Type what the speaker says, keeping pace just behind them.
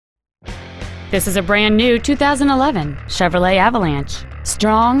This is a brand new 2011 Chevrolet Avalanche.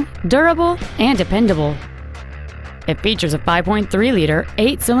 Strong, durable, and dependable. It features a 5.3-liter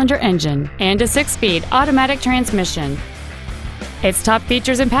 8-cylinder engine and a 6-speed automatic transmission. Its top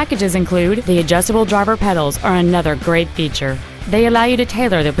features and packages include the adjustable driver pedals are another great feature. They allow you to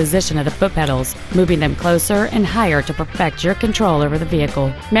tailor the position of the foot pedals, moving them closer and higher to perfect your control over the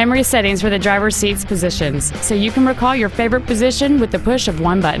vehicle. Memory settings for the driver's seat's positions, so you can recall your favorite position with the push of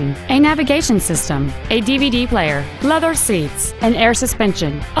one button. A navigation system, a DVD player, leather seats, an air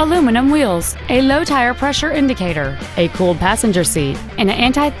suspension, aluminum wheels, a low tire pressure indicator, a cooled passenger seat, and an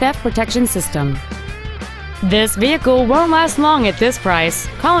anti-theft protection system. This vehicle won't last long at this price.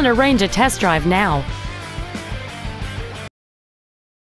 Call and arrange a test drive now.